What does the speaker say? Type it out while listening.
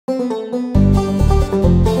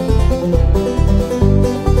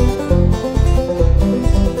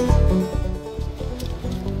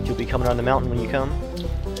the mountain when you come.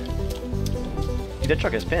 Dude, that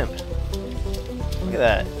truck is pimp. Look at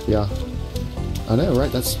that. Yeah. I know,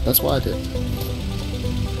 right? That's why I did.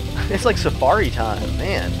 It's like safari time,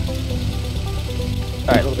 man.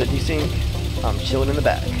 Alright, a little bit desync. I'm chilling in the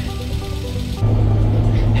back.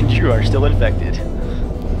 And you are still infected.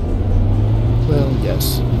 Well,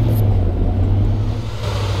 yes.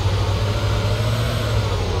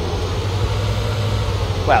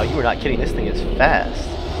 Wow, you were not kidding. This thing is fast.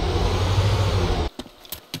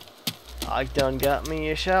 I done got me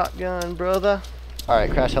a shotgun, brother.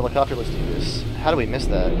 Alright, crash helicopter, let's do this. How do we miss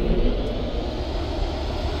that?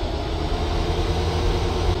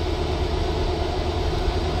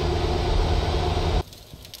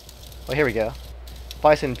 Oh, here we go.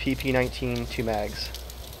 Bison PP-19, 2 mags.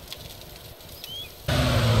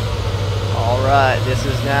 Alright, this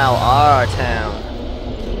is now our town.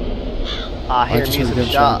 I hear music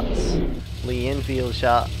shots. Lee Enfield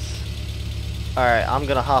shots. Alright, I'm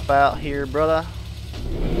gonna hop out here, brother.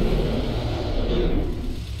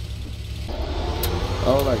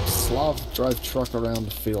 Oh, like Slav drive truck around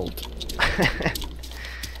the field.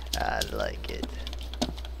 I like it.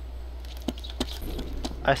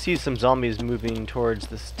 I see some zombies moving towards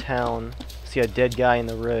this town. See a dead guy in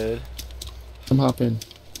the road. Come hop in.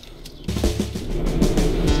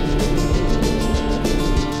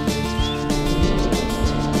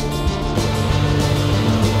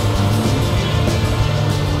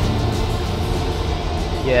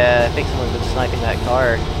 Yeah, I think someone's been sniping that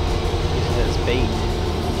car, using it as bait.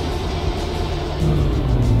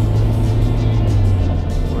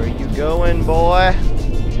 Where you going, boy?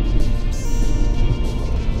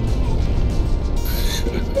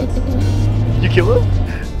 You kill him?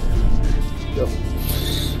 Yep.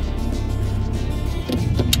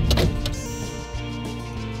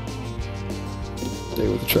 Stay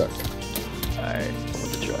with the truck. Alright, I'm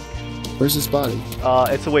with the truck. Where's his body?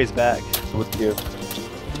 It's a ways back. With you.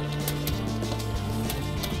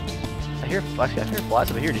 I hear flies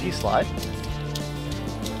over here. Did he slide?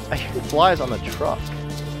 I hear flies on the truck.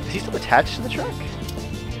 Is he still attached to the truck?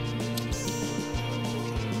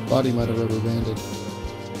 Body might have rubber banded.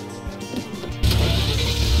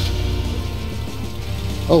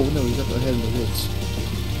 Oh no, he's up ahead in the woods.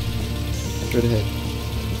 Straight ahead.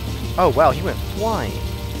 Oh wow, he went flying.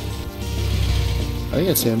 I think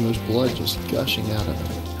it's him. There's blood just gushing out of him.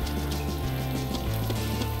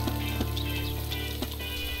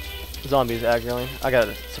 Zombies aggroing. I got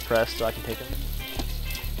it suppressed so I can take him.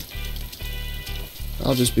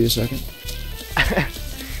 I'll just be a second.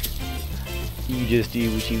 You just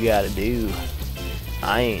do what you gotta do.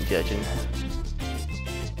 I ain't judging.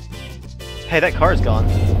 Hey, that car's gone.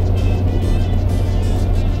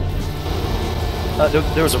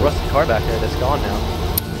 There was a rusted car back there that's gone now.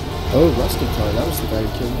 Oh, rusted car. That was the guy who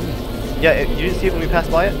killed me. Yeah, you didn't see it when we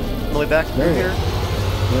passed by it? On the way back through here?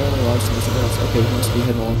 No, I was thinking something else. Okay, he must be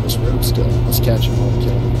heading along this road still. Let's catch him while we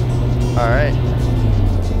kill him. Alright.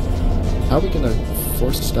 How are we gonna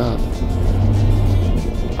force a stop?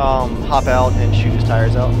 Hop out and shoot his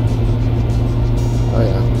tires out. Oh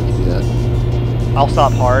yeah, we can do that. I'll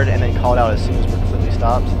stop hard and then call it out as soon as we're completely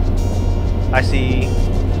stopped. I see...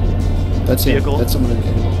 That's vehicle. Him. That's someone in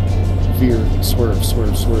veer. Swerve,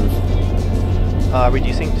 swerve, swerve.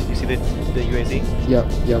 Reducing? Did you see the UAZ?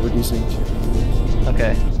 Yeah, reducing.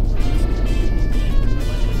 Okay.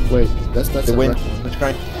 Wait, that's the a wind. wreck one. Let's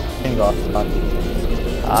try and go off.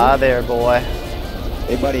 Ah, there, boy.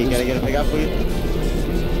 Hey, buddy, you gotta get a pickup, please?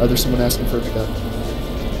 Oh, there's someone asking for a pickup.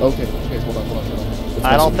 Okay, hold on.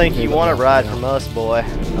 I don't think you want to ride from us, boy.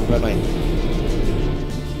 I'm good, mate.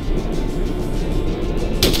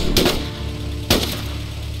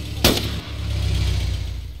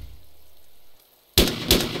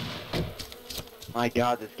 My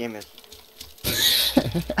God, this game is...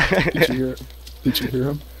 Did you hear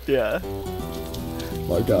him? Yeah.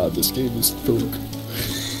 My God, this game is spook.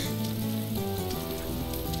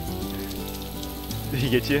 Did he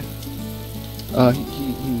get you? He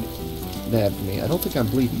nabbed me. I don't think I'm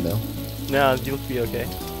bleeding though. No, you'll be okay.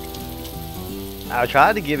 I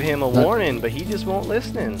tried to give him a warning, but he just won't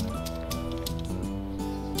listen.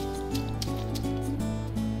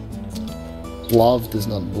 Love does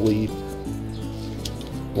not bleed.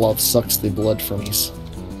 Love sucks the blood from us.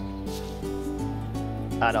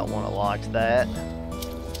 I don't want to watch that.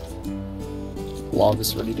 Love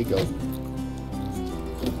is ready to go.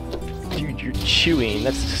 Dude, you're chewing.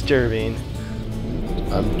 That's disturbing.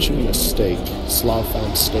 I'm chewing a steak. Slav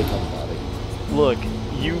found steak on the body. Look,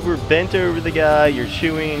 you were bent over the guy, you're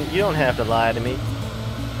chewing. You don't have to lie to me.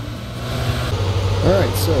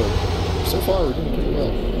 Alright, so far we're doing pretty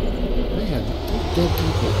well. man, dead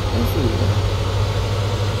people everywhere.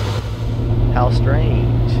 How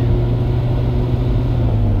strange.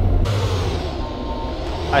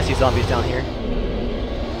 I see zombies down here.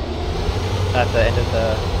 At the end of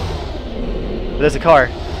the... There's a car.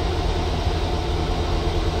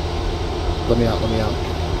 Let me out, let me out.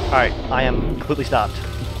 Alright, I am completely stopped.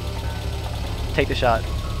 Take the shot.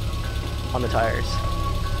 On the tires.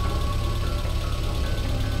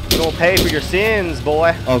 You're gonna pay for your sins,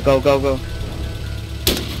 boy. Oh, go, go, go.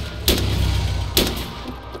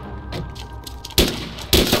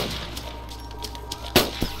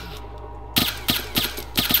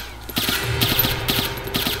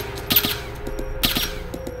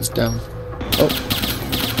 He's down. Oh.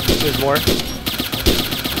 There's more.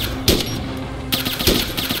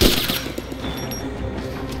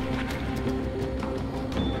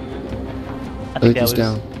 I think he's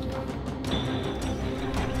down.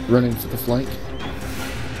 Running for the flank.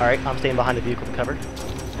 Alright, I'm staying behind the vehicle to cover.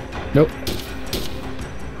 Nope.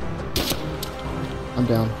 I'm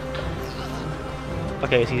down.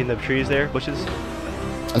 Okay, is he in the trees there? Bushes?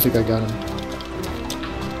 I think I got him.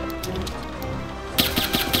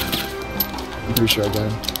 I'm pretty sure I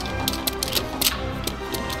got him.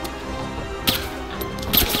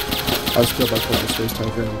 I was killed by Purple Space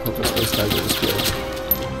Tiger, and Purple Space Tiger was killed.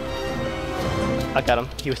 I got him.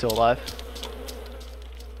 He was still alive.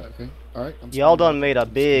 Okay, alright. Y'all done made a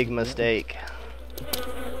big mistake.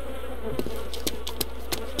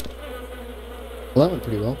 Well, that went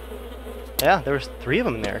pretty well. Yeah, there was 3 of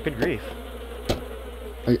them in there. Good grief.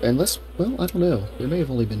 Unless, well, I don't know. There may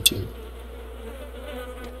have only been 2.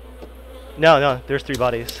 No, there's 3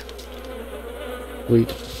 bodies.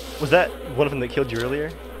 Wait. Was that one of them that killed you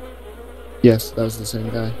earlier? Yes, that was the same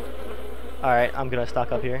guy. Alright, I'm gonna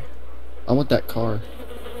stock up here. I want that car.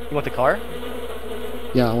 You want the car?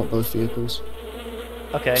 Yeah, I want both vehicles.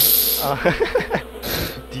 Okay.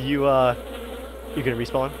 Do you, you gonna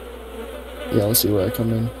respawn? Yeah, let's see where I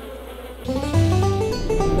come in.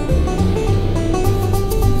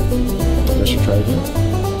 I should try again.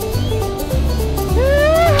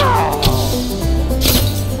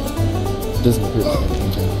 It doesn't appear like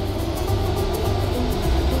anything.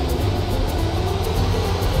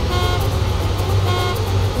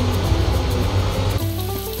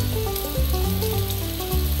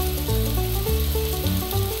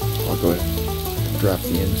 I'll go ahead and drop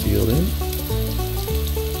the infield in.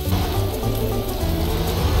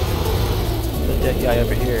 The dead guy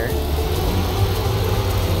over here.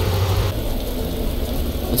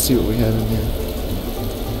 Let's see what we have in here.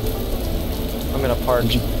 I'm gonna park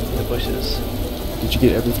in the bushes. Did you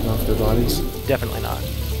get everything off their bodies? Definitely not.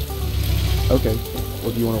 Okay.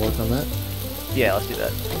 Well, do you want to work on that? Yeah, let's do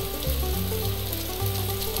that.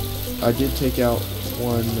 I did take out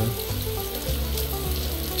 1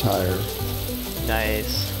 tire.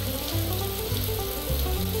 Nice.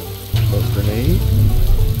 A grenade.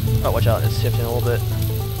 Oh, watch out, it's shifting a little bit.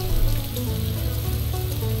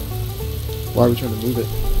 Why are we trying to move it?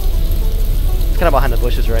 It's kind of behind the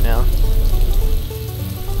bushes right now.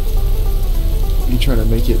 You trying to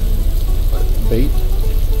make it bait?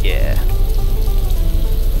 Yeah.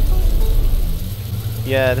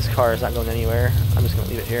 Yeah, this car is not going anywhere. I'm just gonna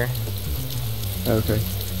leave it here. Okay.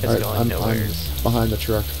 It's Alright, going I'm nowheres. behind the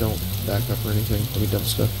truck. Don't back up or anything. Let me dump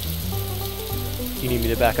stuff. You need me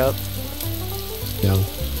to back up? No.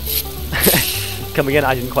 Come again,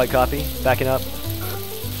 I didn't quite copy. Backing up.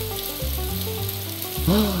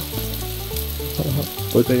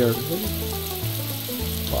 But they are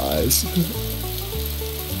lies.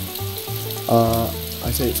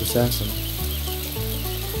 I say it's assassin.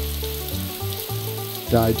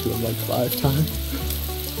 Died to him like 5 times.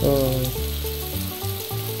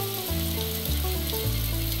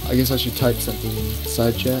 I guess I should type something in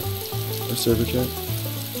side chat or server chat.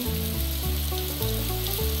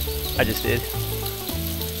 I just did.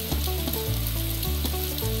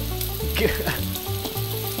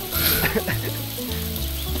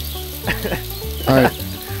 Alright.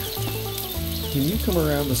 Can you come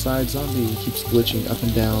around the side? Zombie keeps glitching up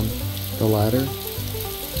and down the ladder.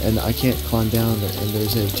 And I can't climb down there, and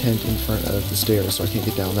there's a tent in front of the stairs, so I can't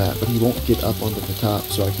get down that. But he won't get up onto the top,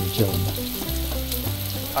 so I can kill him.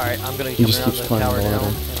 Alright, I'm gonna He come just around keeps the climbing tower the now,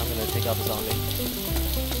 ladder. and I'm gonna take out the zombie.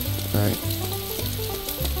 Alright.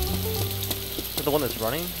 Is it the one that's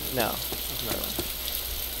running? No. There's another one.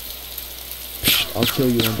 I'll kill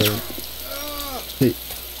you one day.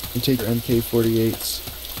 Take your MK48s.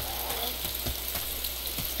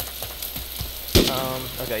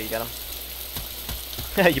 Okay, you got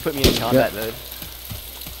him. You put me in combat mode.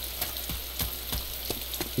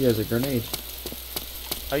 He has a grenade.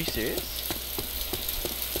 Are you serious?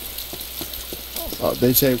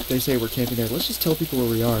 They say we're camping there. Let's just tell people where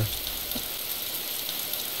we are.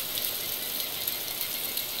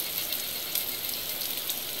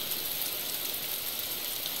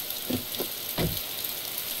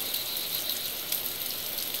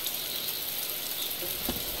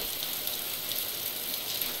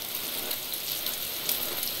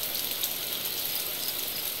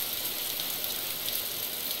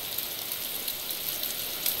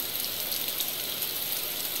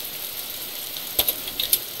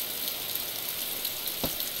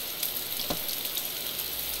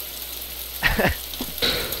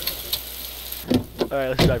 Alright,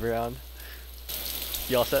 let's drive around.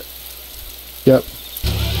 You all set? Yep.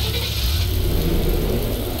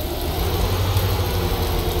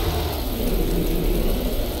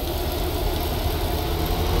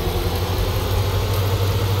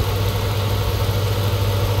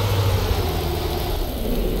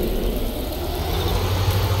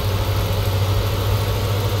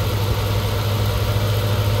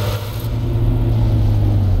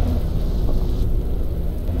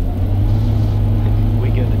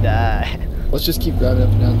 Let's just keep driving up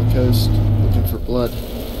and down the coast, looking for blood.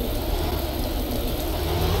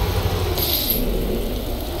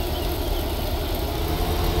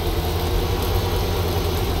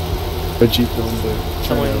 A Jeep going to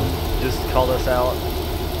Someone just called us out.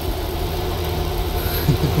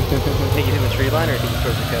 Think he's in the tree line or think he's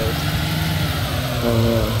towards the coast? Oh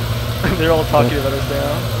no. They're all talking about us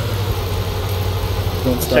now.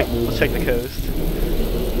 Don't stop moving. Let's check the coast.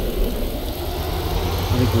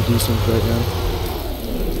 I think we're desynced right now.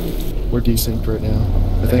 We're desynced right now.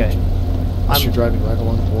 I think. Unless you're driving right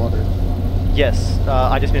along the water. Yes,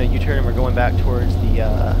 I just made a U-turn and we're going back towards the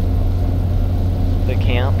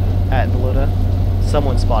camp at Balota.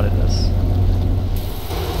 Someone spotted us.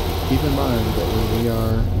 Keep in mind that when we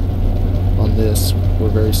are on this, we're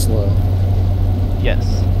very slow. Yes,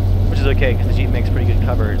 which is okay because the Jeep makes pretty good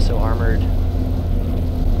cover. It's so armored.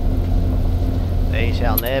 They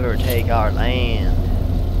shall never take our land.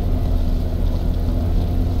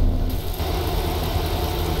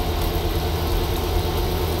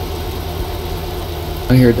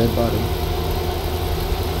 I hear a dead body.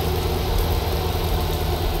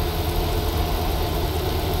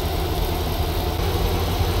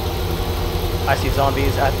 I see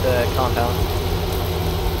zombies at the compound.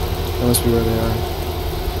 That must be where they are.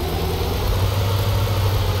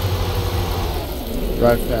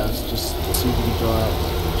 Drive fast, just see if you can draw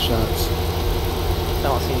out shots. I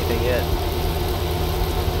don't see anything yet.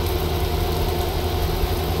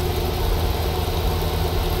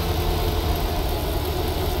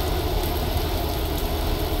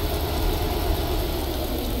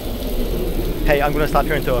 Hey, I'm gonna stop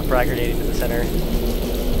here and throw a frag grenade into the center.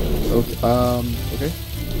 Okay, okay.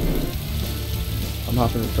 I'm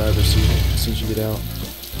hopping in the driver's seat as soon as you get out.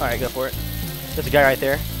 Alright, go for it. There's a guy right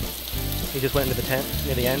there. He just went into the tent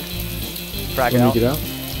near the end. Frag Let out. me get out?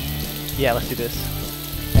 Yeah, let's do this.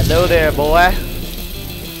 Hello there, boy.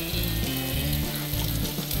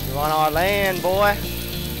 You're on our land, boy.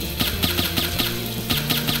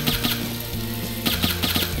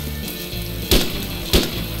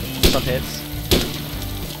 Some hits.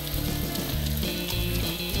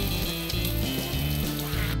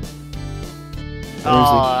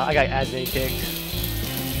 Oh, I got admin kicked.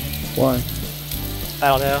 Why? I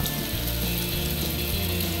don't know.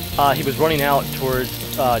 He was running out towards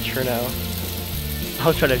Cherno. I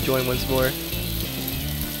was trying to join once more.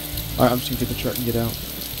 Alright, I'm just gonna get the truck and get out.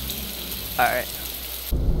 Alright.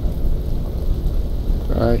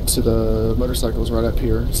 Alright, so the motorcycle's right up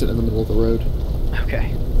here, sitting in the middle of the road.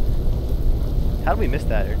 Okay. How did we miss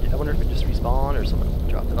that? I wonder if it just respawned or someone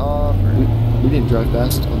dropped it off. Or... We didn't drive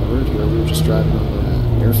fast on the road here, we were just driving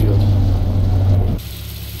on the airfield.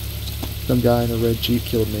 Some guy in a red Jeep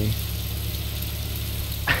killed me.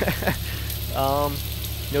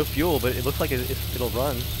 No fuel, but it looks like it'll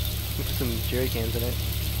run. We put some jerry cans in it.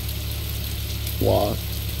 What?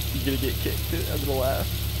 You're gonna get kicked. I'm gonna laugh.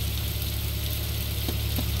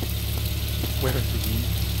 Where's the Jeep?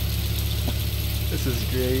 This is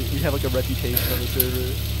great. We have like a reputation on the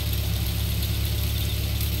server.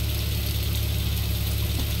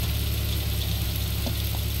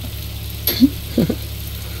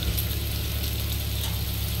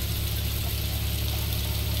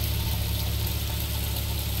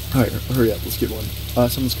 Alright, hurry up, let's get one.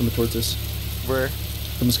 Someone's coming towards us. Where?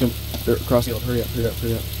 Someone's coming, they're across the field, hurry up, hurry up,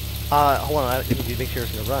 hurry up. Hold on, I need to make sure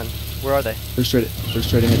it's gonna run. Where are they? They're straight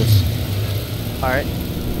ahead of us. Alright.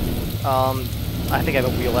 I think I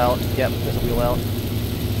have a wheel out. Yep, there's a wheel out.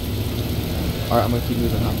 Alright, I'm gonna keep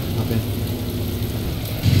moving, hop in.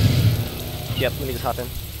 Yep, let me just hop in.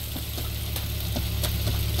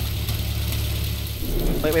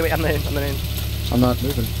 Wait, I'm in. I'm not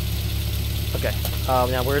moving. Okay.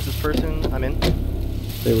 Now where is this person? I'm in.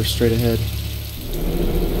 They were straight ahead.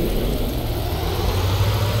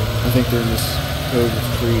 I think they're in this cove of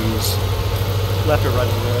trees. Left or right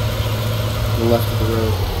of the road? The left of the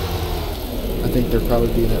road. I think they're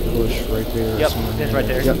probably in that bush right there. Yep, it's right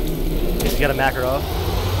there. Yep. He's got a macro off.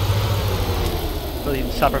 So you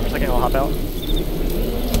stop her for a second, I'll hop out.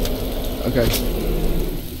 Okay.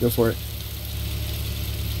 Go for it.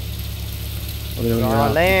 Let me know when You're you're on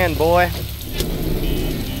out. land, boy.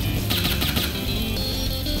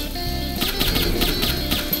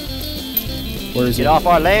 Where is Get he? off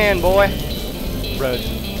our land, boy. Road.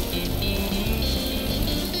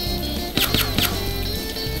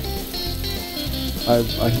 I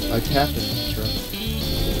tapped him, sure.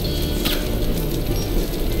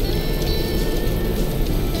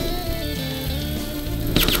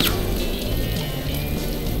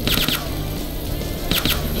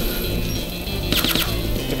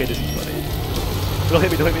 Okay, this is funny. Don't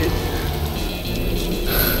hit me, don't hit me.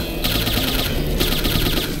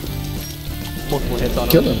 Multiple hits on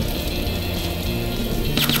him. Kill him.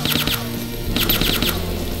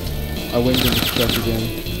 I winged him the truck again.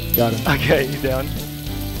 Got him. Okay, he's down.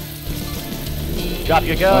 Drop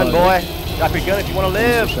your gun, boy. Drop your gun if you want to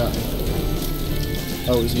live. Shot me.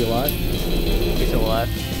 Oh, is he alive? He's still alive.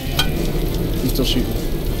 He's still shooting.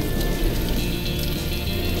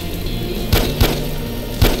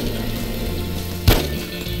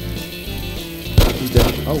 He's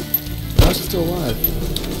dead. Oh, how is he still alive?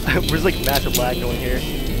 There's like massive lag going here.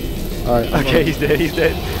 Alright. Okay, he's dead, he's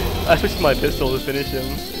dead. I switched to my pistol to finish him.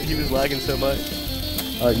 He was lagging so much.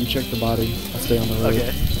 Alright, you check the body. I'll stay on the road.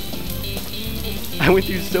 Okay. I went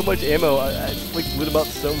through so much ammo. I like lit him up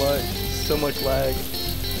so much. So much lag.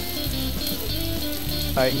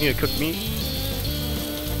 Alright, you need a cooked meat?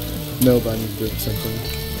 No, but I need to drink something.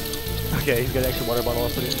 Okay, he's got an extra water bottle. I'll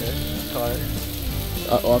put it in the car.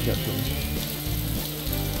 Oh, I've got things.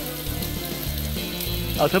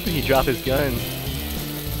 I was hoping he'd drop his gun.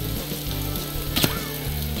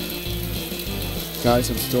 Guys,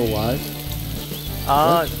 I'm still alive.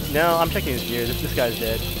 No, I'm checking his gear. This guy's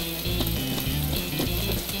dead.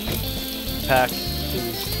 Pack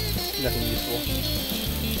is nothing useful.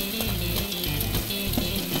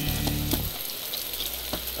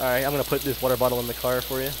 Alright, I'm gonna put this water bottle in the car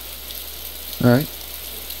for you. Alright.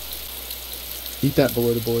 Eat that,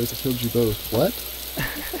 Balota boys. I killed you both. What?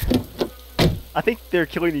 I think they're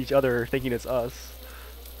killing each other thinking it's us.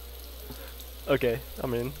 Okay,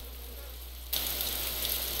 I'm in.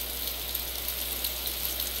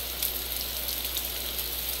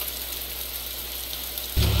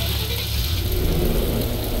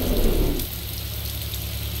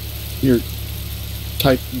 Here,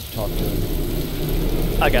 type you talk to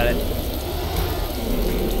him. I got it.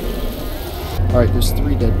 Alright, there's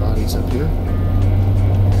 3 dead bodies up here.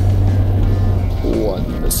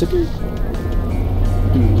 1 Mississippi.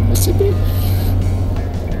 2 Mississippi.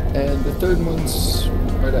 And the 3rd one's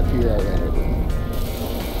right up here. I ran over him.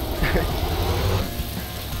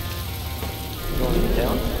 You going to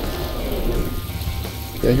town?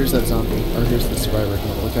 Yeah, here's that zombie. Or here's the survivor. You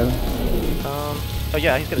wanna look at him? Oh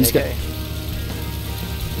yeah, he's got an AK.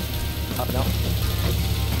 Hopping out.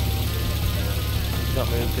 Don't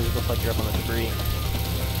move because it looks like you're up on the debris.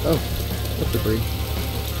 Oh, what debris?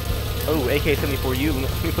 Oh, AK-74U.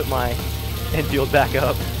 Let me put my Enfield back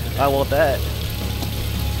up. I want that.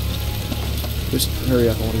 Just hurry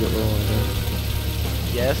up, I want to get rolling again.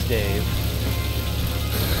 Yes, Dave.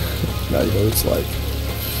 Now you know what it's like.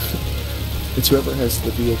 It's whoever has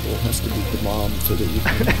the vehicle has to be the mom for the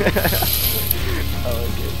evening. Oh,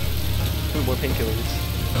 okay. Ooh, more painkillers.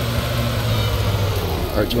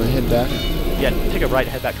 Alright, do you want to head back? Yeah, take a right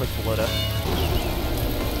and head back towards Balota.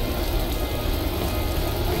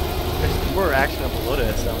 There's more action on Balota,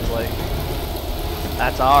 it sounds like.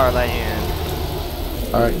 That's our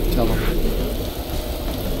land. Alright, tell them.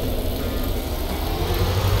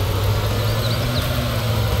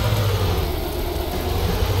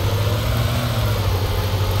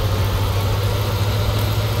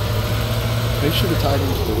 They should have tied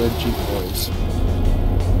into the red Jeep boys.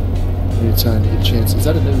 Need time to get a chance. Is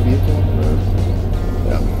that a new vehicle on the road?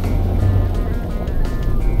 Yeah.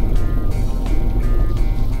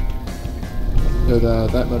 So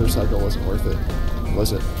that motorcycle wasn't worth it,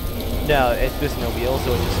 was it? No, it's just no wheel,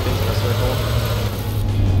 so it just spins in a circle.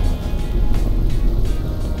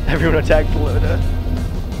 Everyone attack Balota.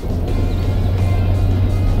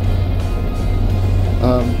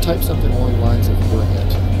 Type something along the lines of bring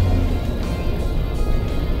it.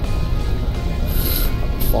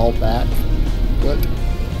 Fall back. What?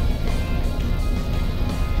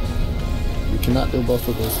 cannot do both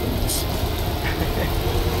of those things.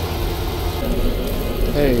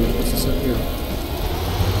 Hey, what's this up here?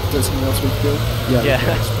 Is that something else we can do? Yeah. Yeah.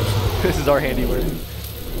 This is our handiwork.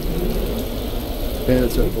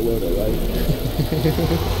 Bandits are at Balota, right?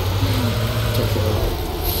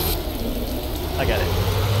 I got it.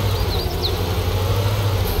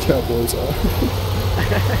 Cowboys are.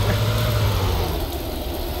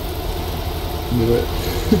 Knew it.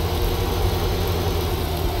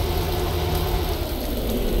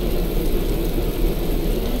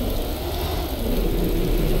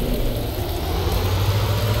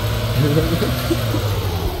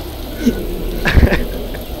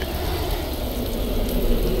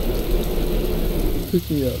 Pick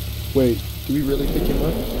me up. Wait, do we really pick him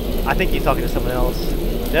up? I think he's talking to someone else.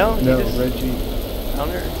 No? No, Red Jeep.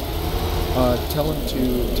 Owner? Tell him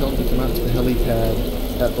to come out to the helipad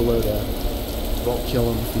at Balota. Won't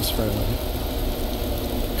kill him if he's friendly.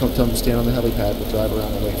 Tell him to stand on the helipad. We'll drive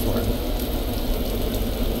around and wait for him.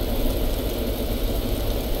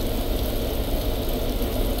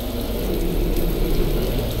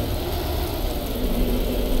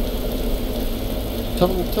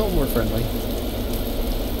 Tell him we're friendly.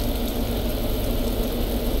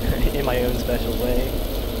 In my own special way.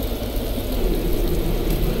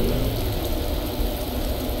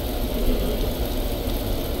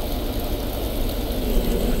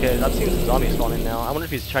 Okay, I've seen some zombies spawning now. I wonder if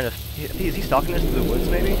he's trying to... Is he stalking us through the woods,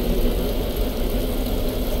 maybe?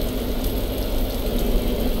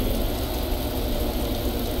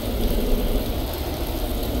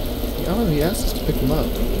 I don't know, he asked us to pick him up.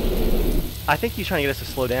 I think he's trying to get us to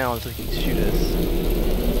slow down so he can shoot us.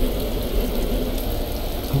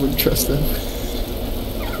 I wouldn't trust them.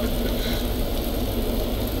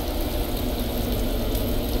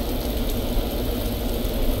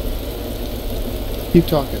 Keep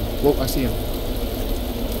talking. Whoa, I see him.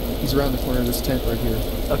 He's around the corner of this tent right here.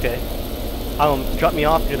 Okay. Drop me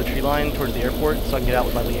off near the tree line towards the airport so I can get out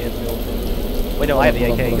with my Lee Enfield. Wait, no, I have the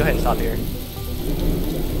AK. Go ahead and stop here.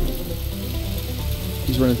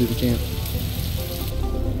 He's running through the camp.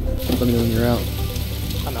 Let me know when you're out.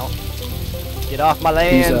 I'm out. Get off my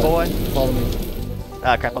land, boy. Follow me.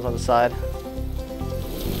 Ah, crap, I was on the side.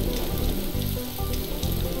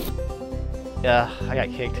 Yeah, I got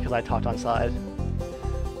kicked because I talked on side.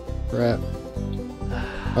 Crap.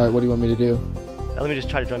 Alright, what do you want me to do? Let me just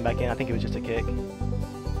try to join back in. I think it was just a kick.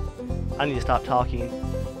 I need to stop talking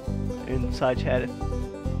and side chat it.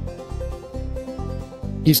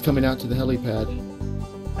 He's coming out to the helipad.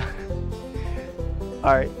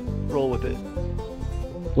 Alright, roll with it.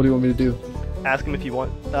 What do you want me to do? Ask him if you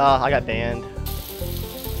want. I got banned.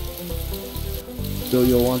 Do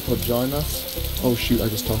you want to join us? Oh shoot, I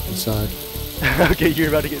just talked inside. Okay, you're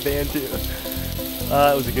about to get banned too.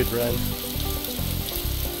 It was a good run.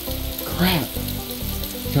 Crap!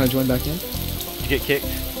 Can I join back in? Did you get kicked?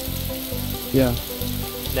 Yeah.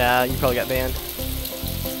 Nah, you probably got banned.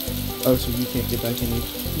 Oh, so you can't get back in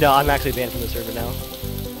either? No, I'm actually banned from the server now.